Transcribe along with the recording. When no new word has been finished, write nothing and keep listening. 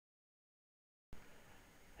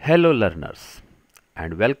Hello learners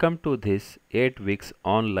and welcome to this 8 weeks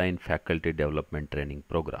online faculty development training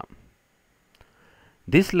program.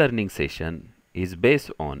 This learning session is based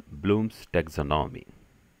on Bloom's taxonomy.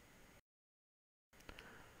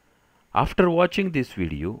 After watching this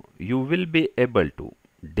video, you will be able to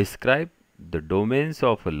describe the domains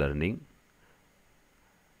of learning,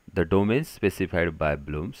 the domains specified by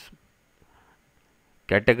Bloom's,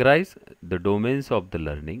 categorize the domains of the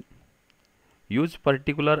learning, use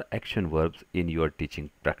particular action verbs in your teaching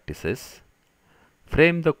practices,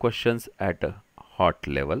 frame the questions at a hot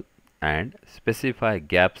level, and specify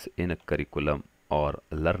gaps in a curriculum or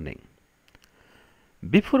learning.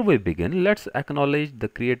 Before we begin, let's acknowledge the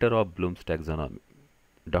creator of Bloom's taxonomy,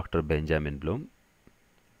 Dr. Benjamin Bloom,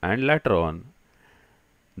 and later on,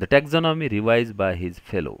 the taxonomy revised by his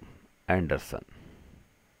fellow, Anderson.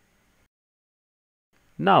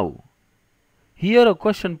 Now, here a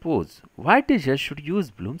question posed, why teachers should use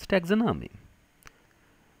Bloom's taxonomy?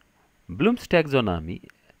 Bloom's taxonomy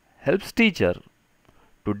helps teachers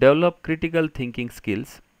to develop critical thinking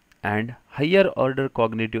skills and higher order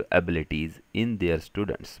cognitive abilities in their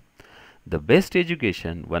students. The best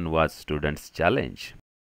education one was students' challenge.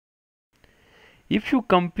 If you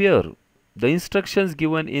compare the instructions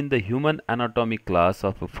given in the human anatomy class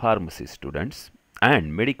of pharmacy students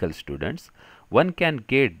and medical students, one can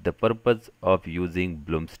get the purpose of using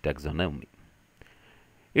Bloom's taxonomy.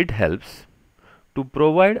 It helps to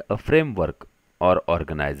provide a framework or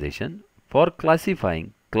organization for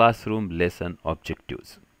classifying classroom lesson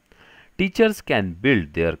objectives. Teachers can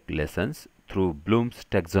build their lessons through Bloom's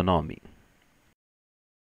taxonomy.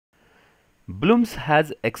 Bloom's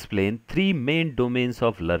has explained three main domains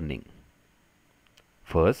of learning.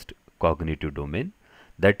 First, cognitive domain,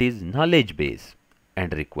 that is knowledge base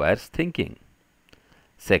and requires thinking.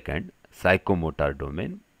 Second, psychomotor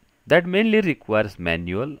domain, that mainly requires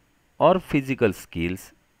manual or physical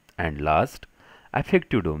skills. And last,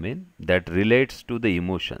 affective domain, that relates to the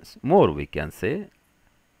emotions, more we can say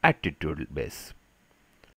attitude base.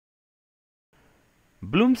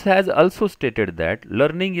 Bloom's has also stated that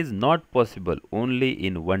learning is not possible only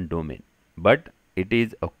in one domain, but it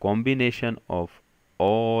is a combination of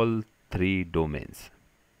all three domains.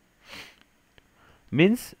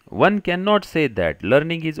 Means one cannot say that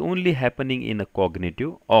learning is only happening in a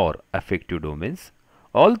cognitive or affective domains.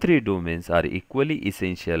 All three domains are equally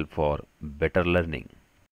essential for better learning.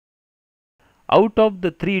 Out of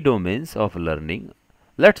the three domains of learning,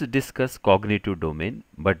 let's discuss cognitive domain,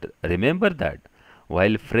 but remember that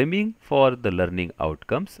while framing for the learning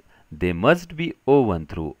outcomes, they must be woven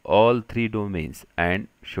through all three domains and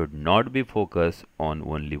should not be focused on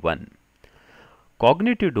only one.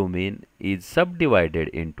 Cognitive domain is subdivided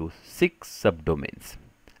into 6 subdomains,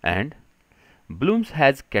 and Bloom's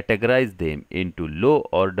has categorized them into low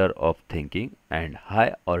order of thinking and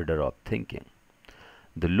high order of thinking.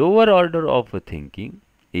 The lower order of thinking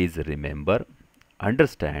is remember,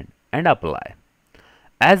 understand and apply.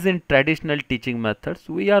 As in traditional teaching methods,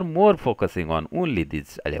 we are more focusing on only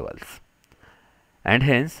these levels and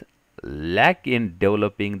hence lack in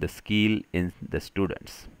developing the skill in the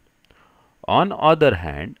students. On other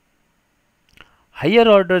hand, higher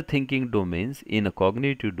order thinking domains in a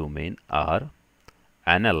cognitive domain are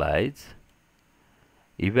analyze,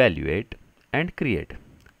 evaluate and create,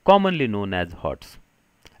 commonly known as HOTS,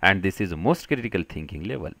 and this is the most critical thinking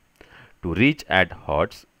level. To reach at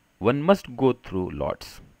HOTS, one must go through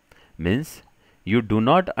lots, means you do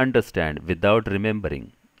not understand without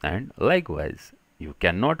remembering, and likewise you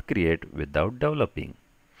cannot create without developing.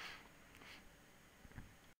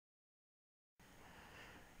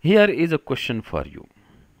 Here is a question for you.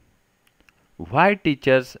 Why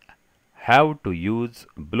teachers have to use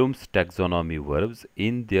Bloom's taxonomy verbs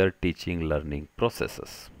in their teaching learning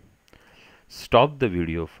processes? Stop the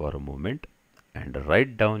video for a moment and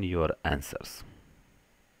write down your answers.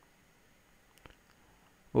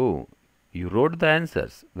 Oh, you wrote the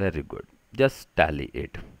answers. Very good. Just tally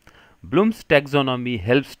it. Bloom's taxonomy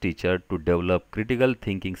helps teachers to develop critical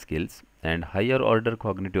thinking skills and higher order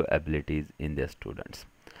cognitive abilities in their students.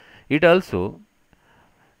 It also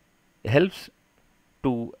helps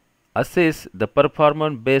to assess the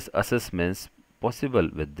performance-based assessments possible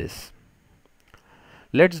with this.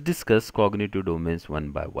 Let's discuss cognitive domains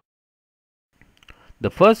one by one.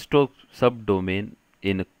 The first subdomain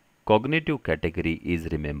in cognitive category is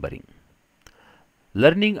remembering.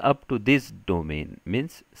 Learning up to this domain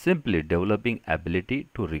means simply developing ability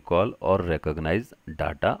to recall or recognize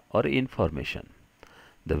data or information.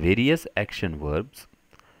 The various action verbs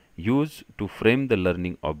used to frame the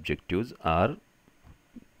learning objectives are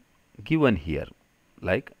given here.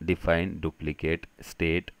 like define, duplicate,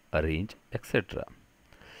 state, arrange, etc.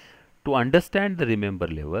 To understand the remember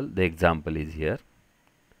level, the example is here.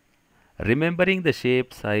 Remembering the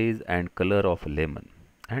shape, size and color of a lemon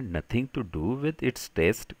and nothing to do with its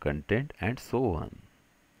taste, content and so on.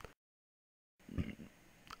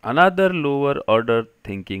 Another lower order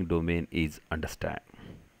thinking domain is understand.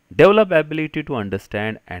 Develop ability to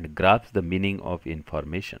understand and grasp the meaning of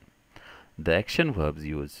information. The action verbs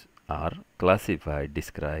used are classify,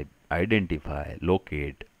 describe, identify,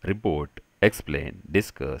 locate, report, explain,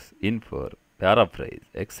 discuss, infer, paraphrase,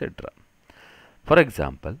 etc. For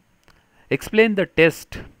example, explain the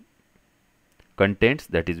test contents,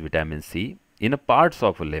 that is vitamin C, in a parts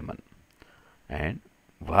of a lemon, and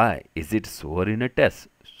why is it sour in a test.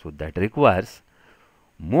 So that requires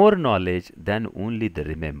more knowledge than only the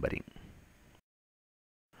remembering.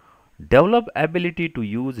 Develop ability to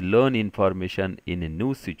use learn information in a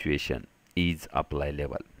new situation is apply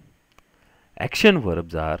level. Action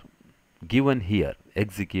verbs are given here: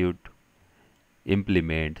 execute,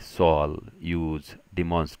 implement, solve, use,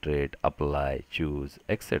 demonstrate, apply, choose,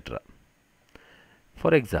 etc.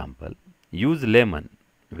 For example, use lemon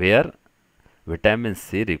where vitamin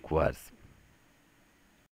C requires.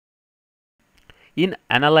 In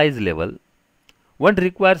analyze level, one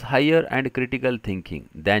requires higher and critical thinking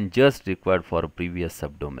than just required for previous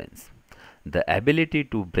subdomains. The ability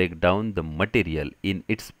to break down the material in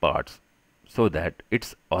its parts so that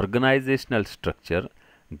its organizational structure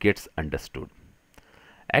gets understood.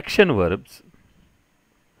 Action verbs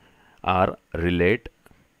are relate,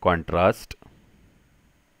 contrast,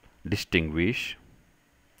 distinguish,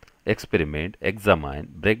 experiment,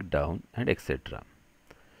 examine, break down and etc.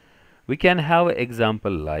 We can have an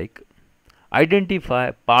example like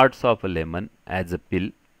identify parts of a lemon as a peel,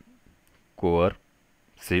 core,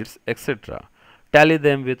 seeds, etc. Tally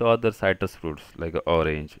them with other citrus fruits like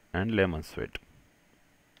orange and lemon sweet.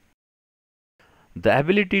 The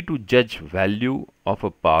ability to judge value of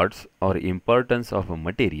a parts or importance of a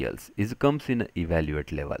materials comes in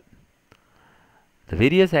evaluate level. The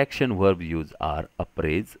various action verb used are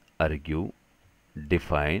appraise, argue,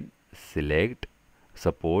 define, select,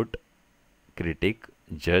 support, critic,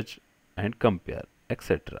 judge and compare,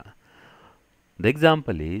 etc. The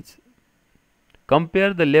example is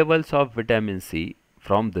compare the levels of vitamin C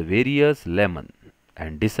from the various lemon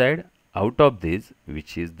and decide out of these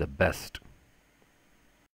which is the best.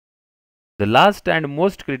 The last and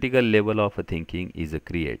most critical level of thinking is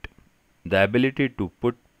create, the ability to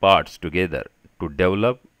put parts together to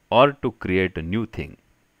develop or to create a new thing.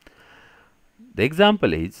 The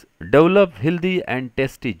example is develop healthy and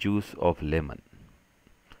tasty juice of lemon,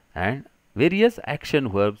 and various action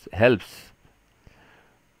verbs helps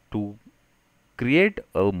to create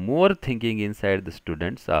a more thinking inside the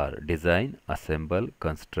students are design, assemble,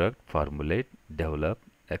 construct, formulate, develop,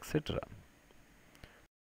 etc.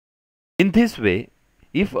 In this way,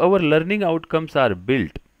 if our learning outcomes are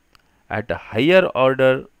built at a higher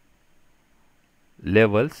order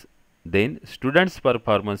levels, then students'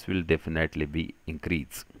 performance will definitely be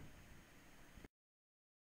increased.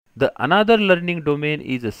 The another learning domain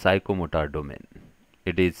is a psychomotor domain.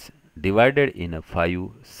 It is divided in 5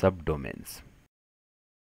 subdomains.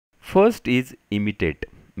 First is imitate,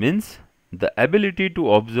 means the ability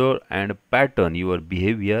to observe and pattern your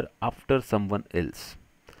behavior after someone else.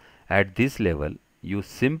 At this level, you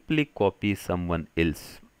simply copy someone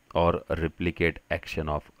else or replicate action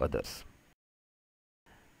of others.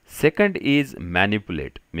 Second is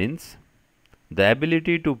manipulate, means the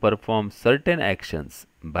ability to perform certain actions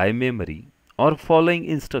by memory or following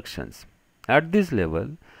instructions. At this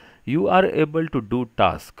level, you are able to do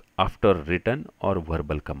tasks after written or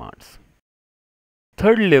verbal commands.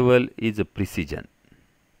 Third level is a precision.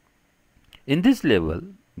 In this level,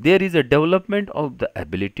 there is a development of the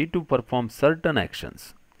ability to perform certain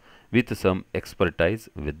actions with some expertise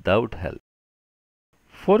without help.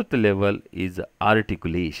 Fourth level is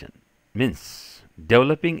articulation, means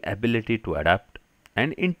developing ability to adapt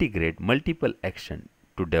and integrate multiple actions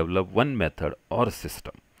to develop one method or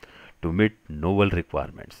system to meet novel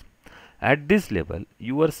requirements. At this level,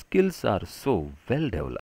 your skills are so well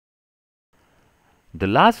developed. The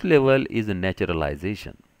last level is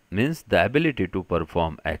naturalization, means the ability to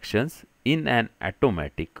perform actions in an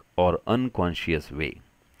automatic or unconscious way.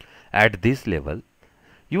 At this level,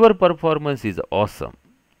 your performance is awesome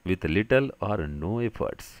with little or no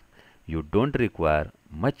efforts. You don't require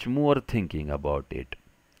much more thinking about it.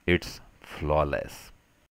 It's flawless.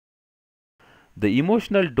 The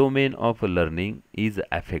emotional domain of learning is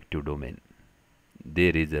affective domain.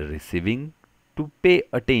 There is a receiving to pay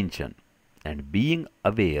attention and being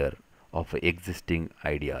aware of existing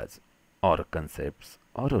ideas or concepts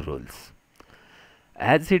or rules.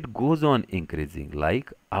 As it goes on increasing,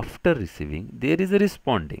 like after receiving, there is a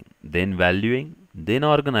responding, then valuing, then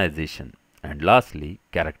organization, and lastly,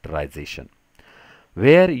 characterization,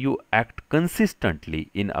 where you act consistently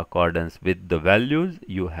in accordance with the values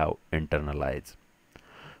you have internalized.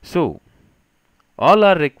 So, all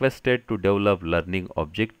are requested to develop learning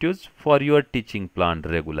objectives for your teaching plan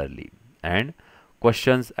regularly and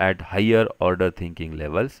questions at higher order thinking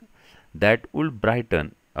levels that will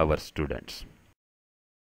brighten our students.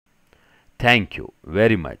 Thank you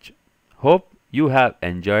very much. Hope you have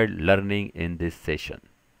enjoyed learning in this session.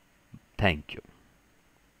 Thank you.